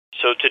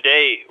So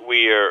today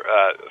we are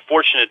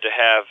fortunate to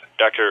have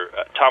Dr.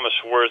 Thomas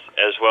Wirth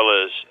as well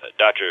as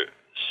Dr.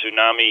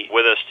 Tsunami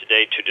with us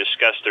today to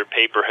discuss their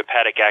paper,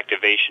 Hepatic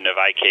Activation of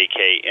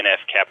IKK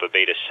NF-kappa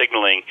beta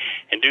signaling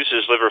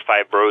induces liver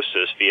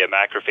fibrosis via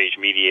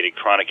macrophage-mediated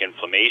chronic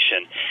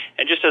inflammation.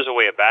 And just as a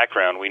way of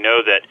background, we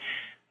know that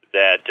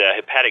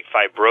hepatic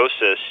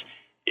fibrosis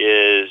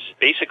is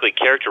basically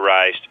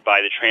characterized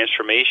by the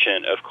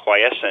transformation of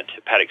quiescent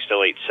hepatic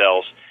stellate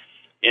cells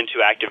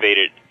into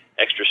activated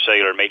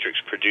extracellular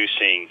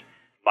matrix-producing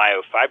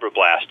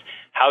myofibroblast.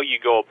 How you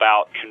go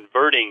about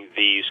converting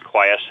these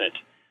quiescent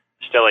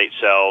stellate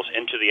cells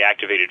into the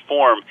activated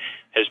form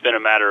has been a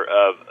matter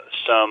of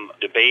some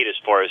debate as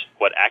far as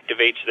what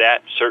activates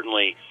that.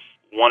 Certainly,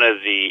 one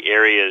of the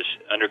areas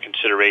under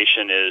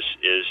consideration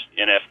is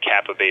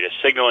NF-kappa beta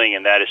signaling,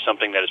 and that is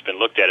something that has been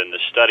looked at in the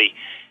study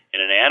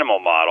in an animal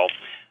model.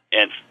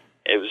 And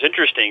it was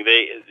interesting.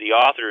 The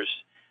authors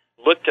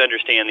looked to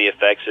understand the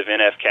effects of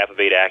NF-kappa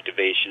beta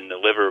activation in the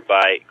liver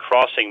by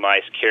crossing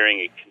mice carrying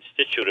a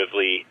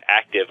constitutively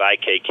active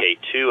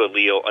IKK2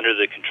 allele under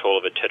the control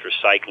of a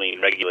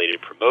tetracycline-regulated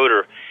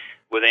promoter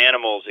with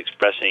animals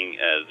expressing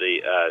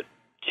the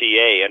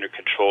TA under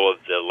control of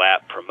the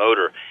LAP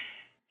promoter.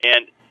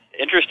 And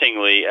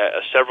interestingly,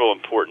 several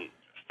important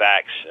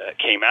facts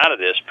came out of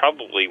this.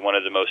 Probably one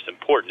of the most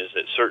important is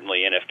that certainly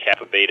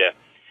NF-kappa beta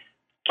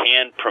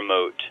can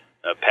promote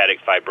hepatic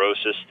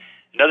fibrosis.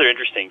 Another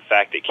interesting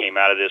fact that came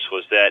out of this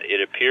was that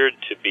it appeared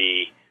to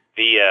be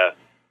via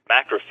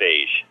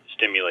macrophage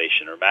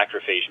stimulation or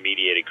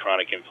macrophage-mediated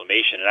chronic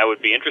inflammation. And I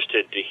would be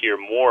interested to hear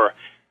more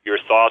your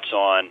thoughts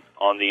on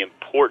the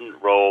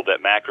important role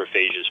that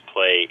macrophages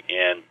play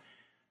in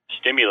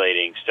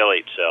stimulating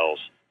stellate cells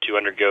to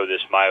undergo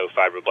this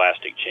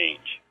myofibroblastic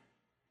change.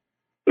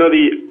 Now,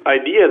 the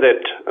idea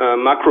that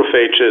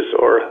macrophages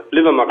or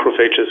liver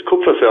macrophages,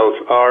 Kupffer cells,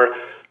 are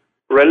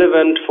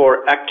relevant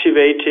for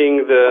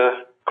activating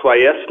the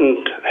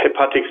quiescent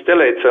hepatic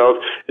stellate cells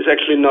is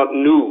actually not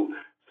new.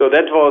 So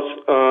that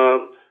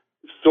was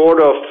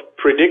sort of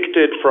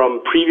predicted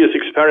from previous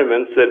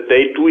experiments that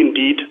they do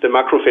indeed, the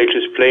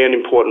macrophages play an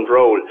important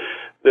role.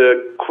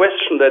 The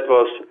question that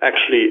was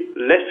actually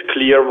less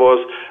clear was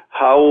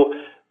how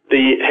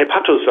the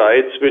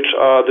hepatocytes, which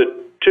are the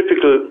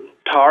typical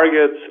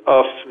targets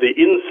of the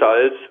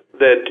insults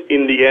that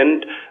in the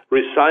end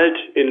result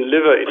in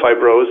liver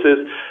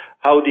fibrosis,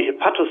 how the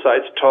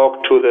hepatocytes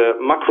talk to the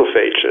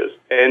macrophages.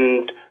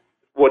 And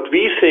what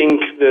we think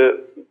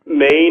the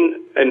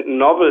main and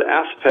novel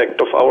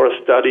aspect of our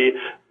study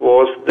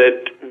was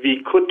that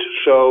we could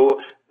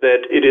show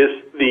that it is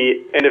the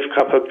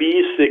NF-kappa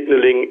B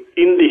signaling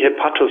in the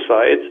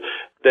hepatocytes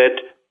that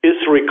is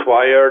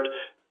required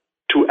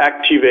to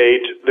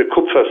activate the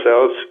Kupffer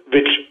cells,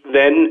 which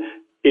then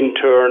in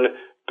turn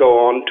go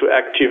on to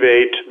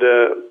activate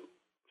the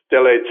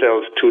stellate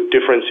cells to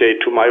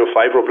differentiate to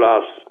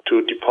myofibroblasts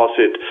to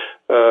deposit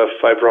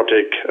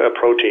fibrotic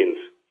proteins.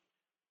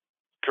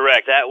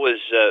 Correct. That was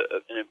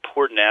an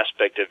important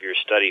aspect of your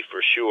study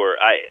for sure.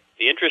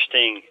 The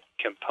interesting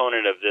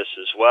component of this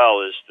as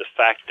well is the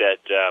fact that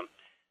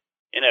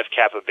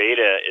NF-kappa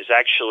beta is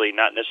actually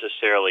not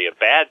necessarily a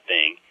bad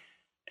thing,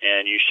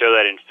 and you show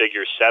that in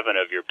Figure 7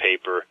 of your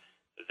paper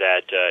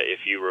that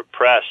if you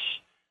repress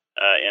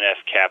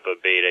NF-kappa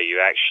beta, you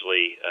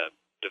actually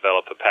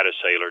develop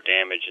hepatocellular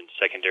damage and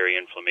secondary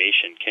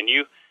inflammation. Can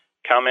you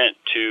comment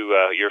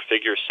to your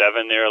Figure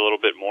 7 there a little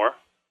bit more?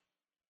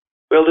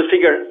 Well, the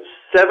Figure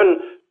 7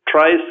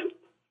 tries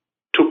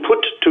to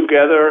put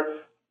together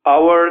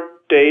our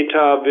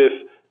data with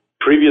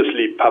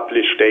previously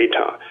published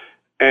data.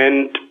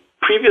 And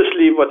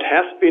previously what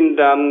has been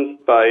done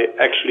by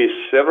actually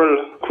several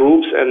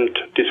groups and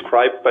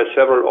described by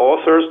several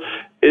authors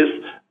is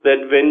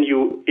that when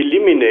you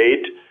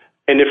eliminate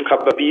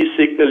NF-kappa B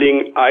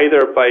signaling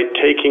either by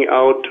taking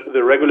out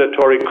the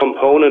regulatory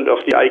component of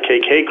the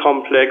IKK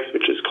complex,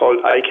 which is called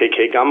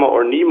IKK gamma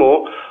or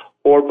NEMO,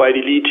 or by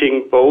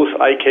deleting both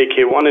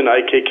IKK1 and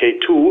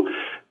IKK2,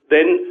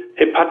 then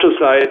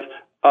hepatocytes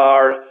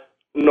are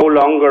no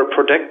longer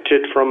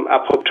protected from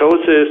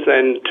apoptosis,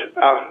 and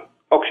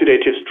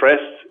oxidative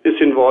stress is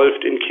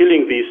involved in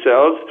killing these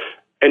cells,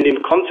 and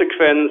in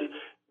consequence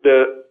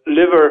the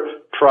liver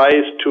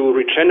tries to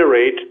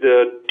regenerate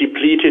the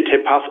depleted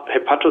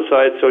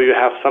hepatocytes, so you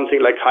have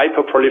something like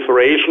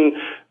hyperproliferation,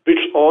 which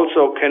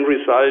also can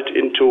result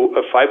into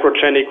a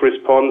fibrogenic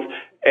response,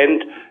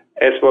 and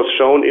as was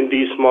shown in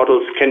these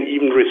models, can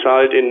even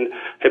result in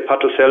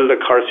hepatocellular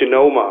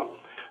carcinoma.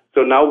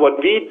 So now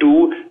what we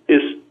do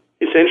is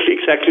essentially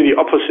exactly the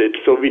opposite.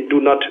 So we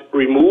do not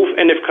remove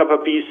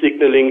NF-kappa B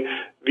signaling,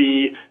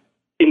 we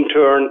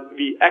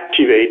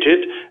activate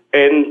it,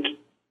 and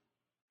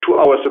to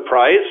our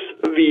surprise,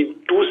 we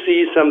do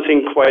see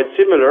something quite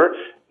similar,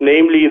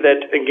 namely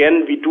that,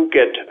 again, we do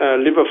get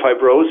liver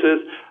fibrosis.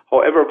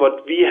 However,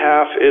 what we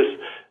have is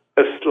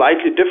a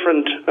slightly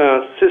different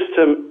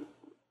system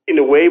in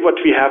a way, what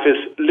we have is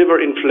liver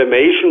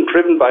inflammation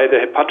driven by the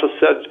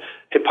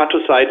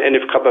hepatocyte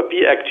NF-kappa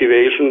B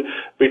activation,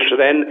 which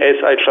then, as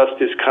I just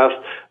discussed,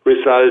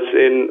 results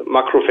in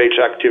macrophage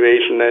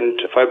activation and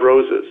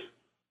fibrosis.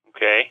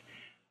 Okay.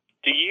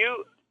 Do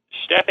you,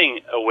 stepping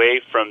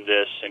away from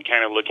this and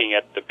kind of looking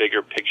at the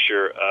bigger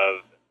picture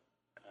of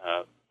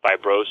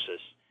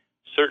fibrosis,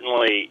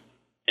 certainly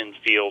in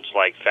fields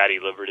like fatty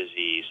liver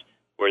disease,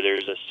 where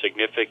there's a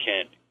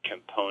significant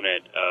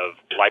component of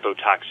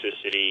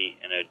lipotoxicity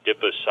and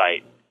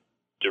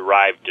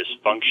adipocyte-derived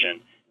dysfunction,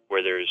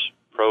 where there's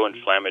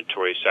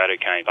pro-inflammatory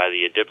cytokine by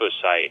the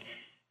adipocyte.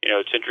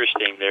 It's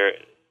interesting there,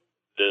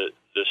 the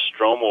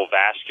stromal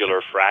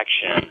vascular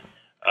fraction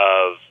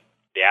of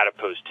the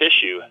adipose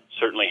tissue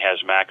certainly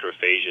has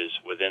macrophages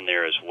within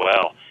there as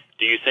well.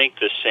 Do you think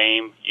the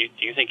same?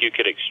 Do you think you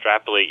could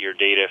extrapolate your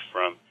data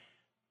from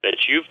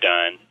that you've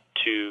done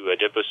to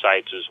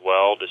adipocytes as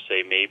well to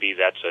say maybe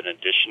that's an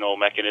additional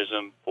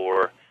mechanism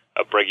for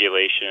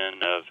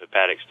upregulation of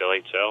hepatic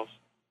stellate cells?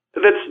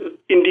 That's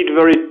indeed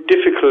very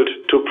difficult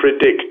to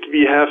predict.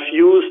 We have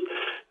used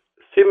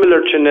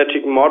similar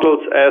genetic models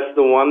as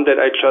the one that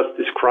I just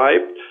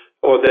described,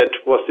 or that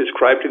was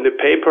described in the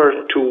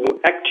paper, to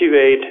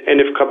activate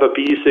NF-kappa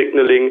B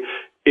signaling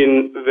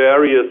in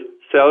various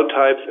cell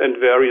types and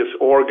various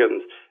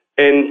organs.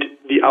 And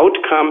the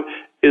outcome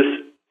is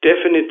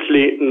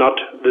definitely not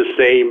the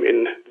same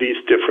in these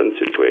different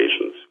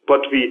situations.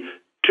 What we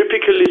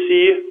typically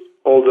see,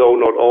 although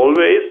not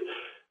always,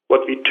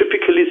 what we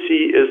typically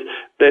see is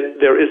that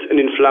there is an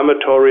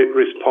inflammatory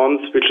response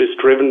which is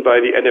driven by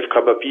the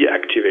NF-kappa B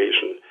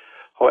activation.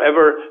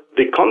 However,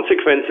 the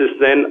consequences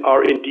then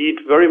are indeed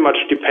very much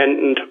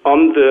dependent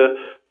on the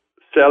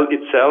cell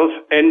itself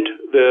and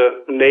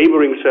the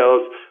neighboring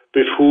cells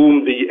with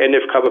whom the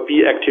NF-kappa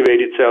B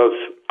activated cells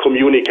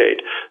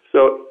communicate.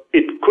 So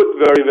it could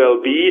very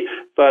well be,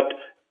 but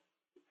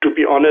to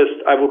be honest,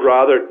 I would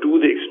rather do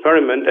the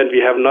experiment, and we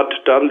have not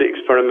done the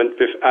experiment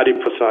with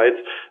adipocytes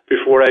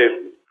before I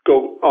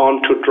go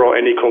on to draw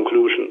any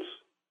conclusions.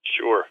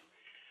 Sure.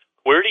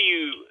 Where do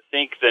you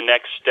think the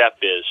next step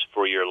is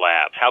for your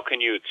lab? How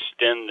can you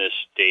extend this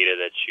data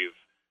that you've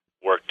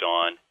worked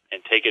on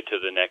and take it to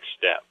the next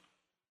step?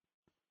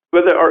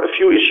 Well, there are a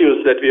few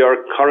issues that we are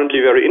currently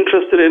very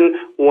interested in.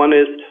 One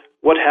is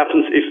what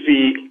happens if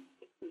we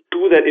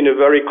do that in a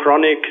very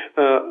chronic,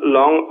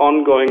 long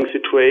ongoing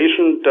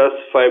situation. Does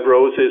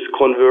fibrosis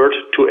convert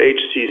to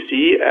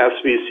HCC as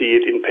we see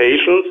it in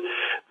patients?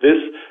 This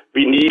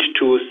we need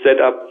to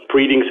set up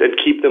breedings and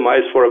keep the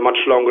mice for a much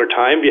longer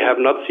time. We have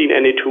not seen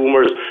any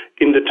tumors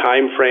in the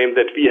time frame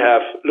that we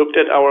have looked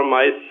at our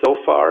mice so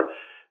far.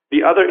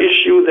 The other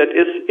issue that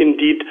is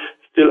indeed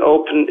still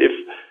open, if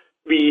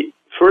we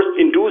first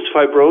induce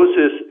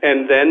fibrosis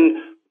and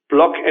then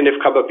block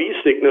NF-kappa B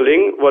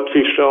signaling, what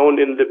we've shown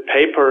in the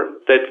paper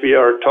that we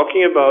are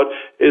talking about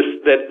is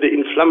that the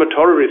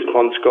inflammatory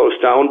response goes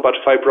down, but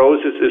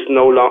fibrosis is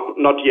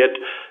not yet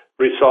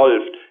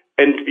resolved.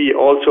 And we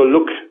also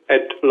look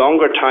at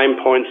longer time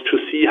points to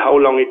see how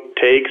long it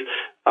takes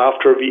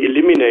after we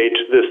eliminate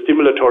the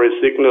stimulatory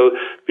signal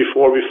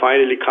before we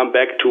finally come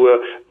back to a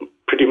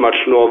pretty much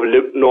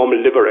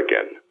normal liver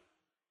again.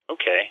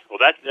 Okay. Well,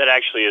 that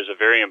actually is a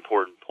very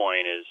important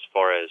point as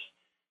far as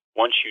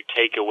once you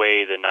take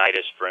away the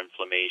nidus for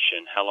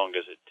inflammation, how long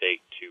does it take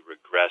to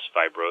regress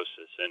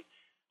fibrosis? And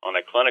on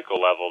a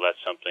clinical level,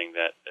 that's something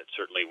that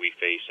certainly we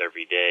face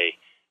every day.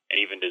 And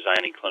even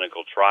designing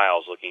clinical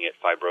trials looking at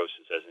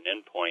fibrosis as an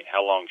endpoint,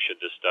 how long should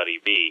the study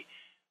be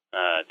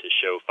to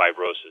show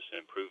fibrosis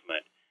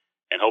improvement?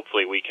 And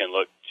hopefully we can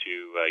look to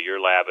your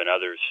lab and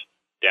others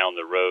down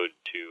the road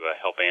to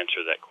help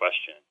answer that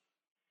question.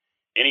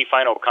 Any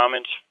final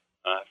comments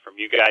from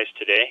you guys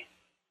today?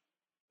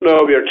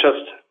 No, we are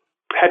just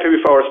happy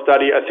with our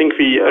study. I think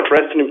we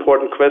addressed an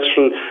important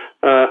question,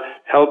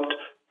 helped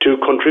to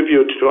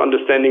contribute to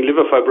understanding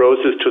liver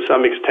fibrosis to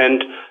some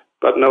extent,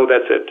 but no,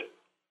 that's it.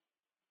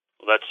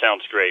 Well, that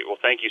sounds great. Well,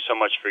 thank you so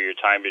much for your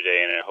time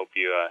today, and I hope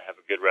you have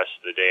a good rest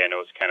of the day. I know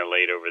it's kind of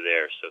late over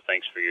there, so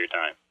thanks for your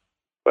time.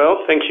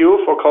 Well, thank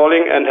you for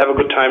calling, and have a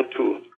good time too.